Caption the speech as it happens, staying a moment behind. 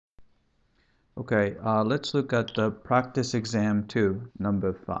Okay, let's look at the practice exam 2,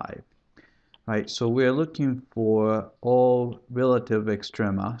 number 5. Right, so we're looking for all relative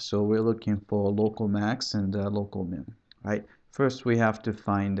extrema. So we're looking for local max and local min. Right, first we have to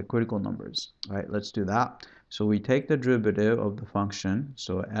find the critical numbers. Right, let's do that. So we take the derivative of the function.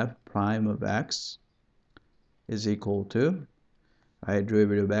 So f prime of x is equal to, right,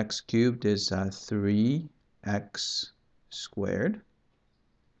 derivative of x cubed is 3x squared.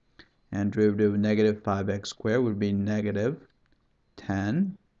 And derivative of negative 5x squared would be negative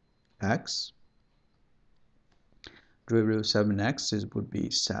 10x. Derivative of 7x would be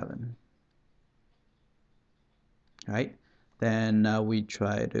 7. Right? Then we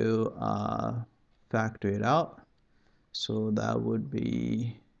try to factor it out. So that would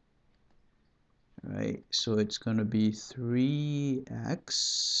be, right, so it's going to be 3x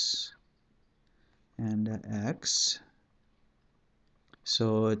and x.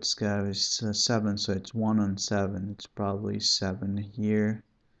 So it's got 7, so it's 1 on 7. It's probably 7 here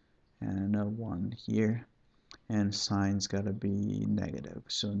and 1 here. And sign's got to be negative.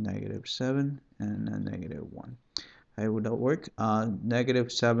 So negative 7 and a negative 1. Right, would that work?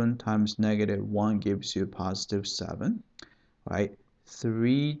 Negative 7 times negative 1 gives you positive 7. Right?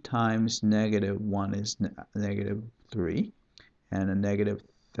 3 times negative 1 is negative 3. And a negative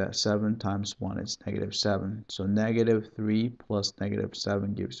 7 times 1 is negative 7. So negative 3 plus negative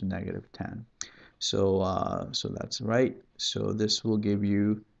 7 gives you negative 10. So, so that's right. So this will give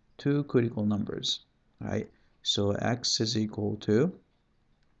you two critical numbers. Right? So x is equal to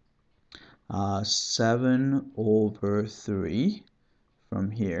 7 over 3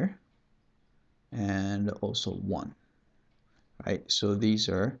 from here, and also 1. Right? So these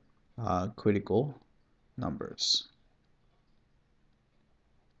are critical numbers.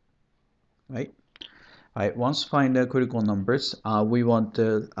 Right? Alright, once find the critical numbers, we want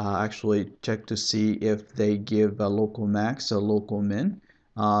to actually check to see if they give a local max or local min.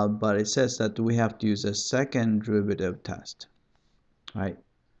 But it says that we have to use a second derivative test. Right?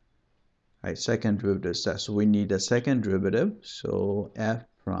 Right, second derivative test. So we need a second derivative. So f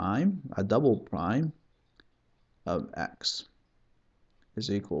prime, a double prime of x is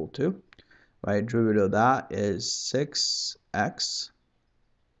equal to, right, derivative of that is 6x,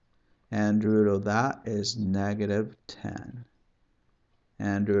 and derivative of that is negative 10,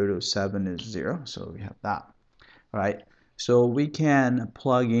 and derivative of 7 is 0, so we have that. Right, so we can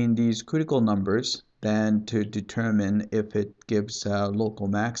plug in these critical numbers then to determine if it gives a local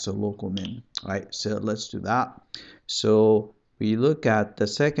max or local min. Right, so let's do that. So we look at the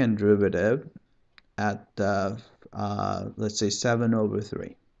second derivative at let's say 7 over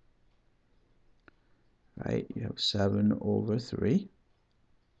 3. Right, you have 7 over 3.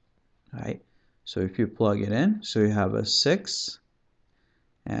 Right, so if you plug it in, so you have a 6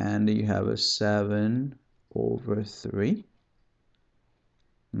 and you have a 7 over 3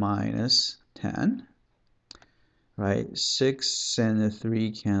 minus 10. Right, 6 and the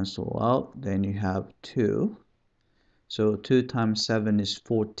 3 cancel out, then you have 2. So 2 times 7 is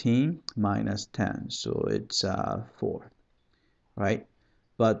 14 minus 10, so it's 4. Right,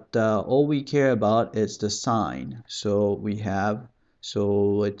 but all we care about is the sign. So we have,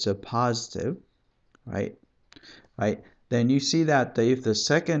 so it's a positive, right? Right. Then you see that if the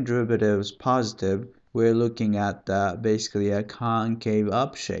second derivative is positive, we're looking at basically a concave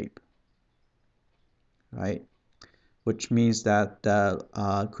up shape, right? Which means that the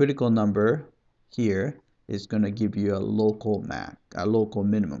critical number here is going to give you a local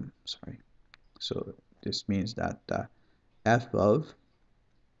minimum. Sorry. So this means that f of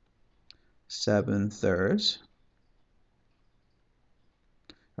 7/3,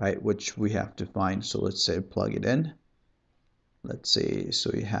 right, which we have to find. So let's say plug it in. Let's see.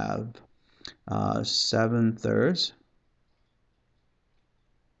 So you have 7/3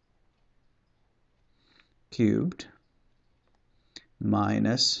 cubed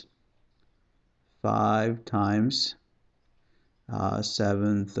minus 5 times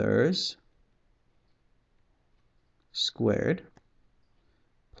 7/3 squared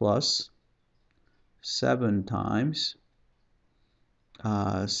plus 7 times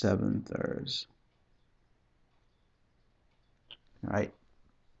 7/3. Right.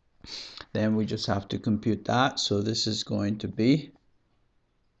 Then we just have to compute that. So this is going to be,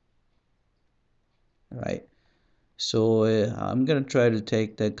 right, so I'm going to try to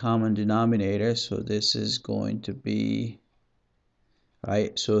take the common denominator. So this is going to be,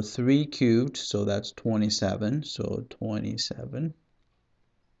 right, so 3 cubed, so that's 27, so 27.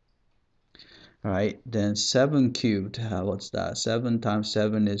 All right, then 7 cubed, what's that? 7 times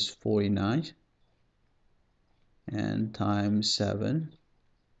 7 is 49, and times 7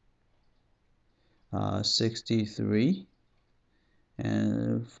 63,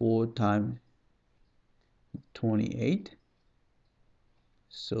 and 4 times 28,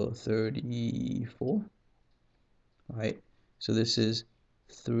 so 34, right? So this is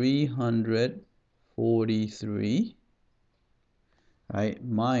 343, right,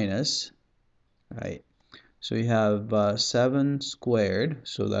 minus, right? So you have 7 squared,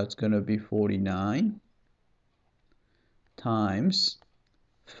 so that's going to be 49, times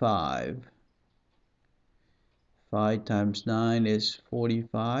 5. 5 times 9 is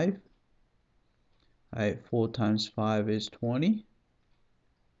 45. Right, 4 times 5 is 20.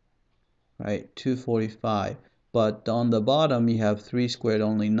 Right, 245. But on the bottom you have 3 squared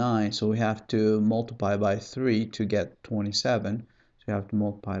only 9, so we have to multiply by 3 to get 27. So you have to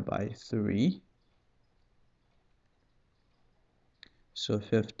multiply by 3. So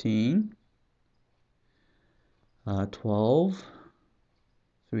 15, 12.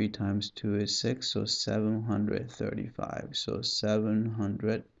 3 times 2 is 6, so 735. So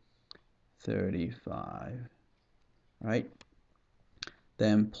 735, right?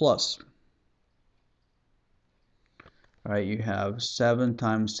 Then plus, right, you have 7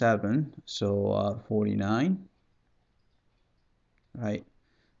 times 7, so 49, right?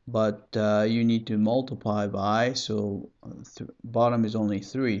 But you need to multiply by, so bottom is only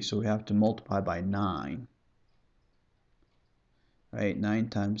 3, so we have to multiply by 9. Right, 9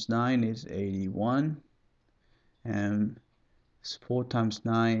 times 9 is 81, and 4 times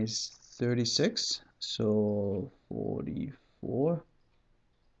 9 is 36, so 44,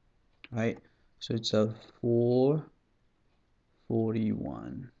 right? So it's a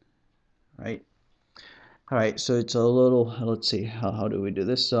 441, right? All right, so it's a little, let's see, how do we do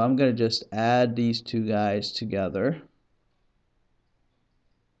this? So I'm going to just add these two guys together.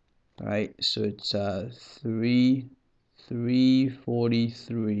 All right, so it's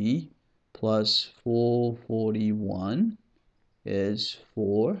 343 plus 441 is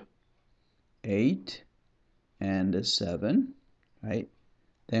 4, 8, and a 7, right?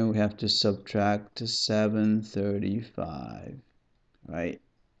 Then we have to subtract 735, right?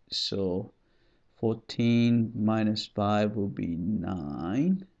 So 14 minus 5 will be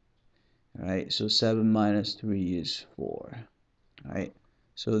 9, right? So 7 minus 3 is 4, right?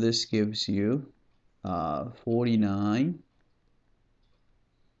 So this gives you 49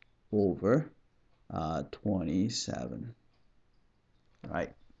 over 27,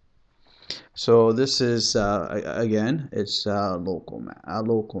 right? So this is again, it's local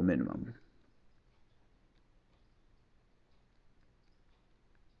minimum,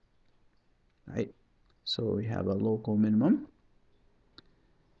 right? So we have a local minimum.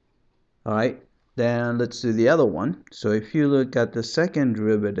 All right, then let's do the other one. So if you look at the second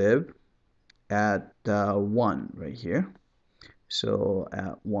derivative at 1 right here, so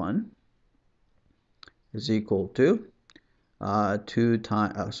at 1 is equal to 2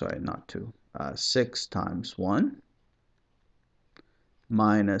 times, sorry, not 2, 6 times 1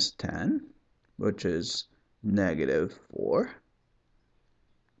 minus 10, which is negative 4,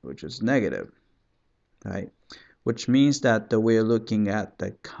 which is negative, right? Which means that we're looking at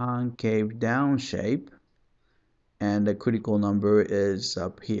the concave down shape, and the critical number is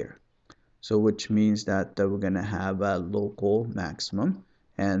up here. So which means that we're going to have a local maximum,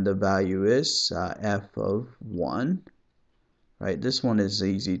 and the value is f of 1. Right, this one is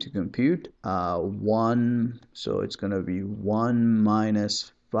easy to compute. 1, so it's going to be 1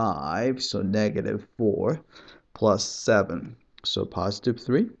 minus 5, so negative 4, plus 7, so positive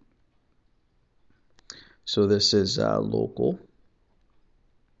 3. So this is local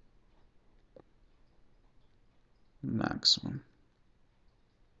maximum.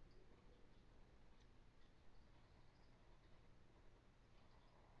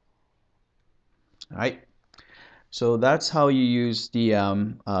 All right. So that's how you use the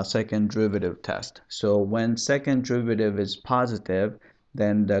second derivative test. So when second derivative is positive,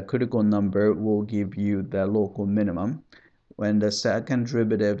 then the critical number will give you the local minimum. When the second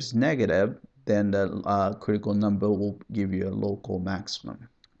derivative is negative, then the critical number will give you a local maximum.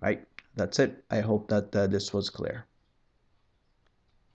 Right? That's it. I hope that this was clear.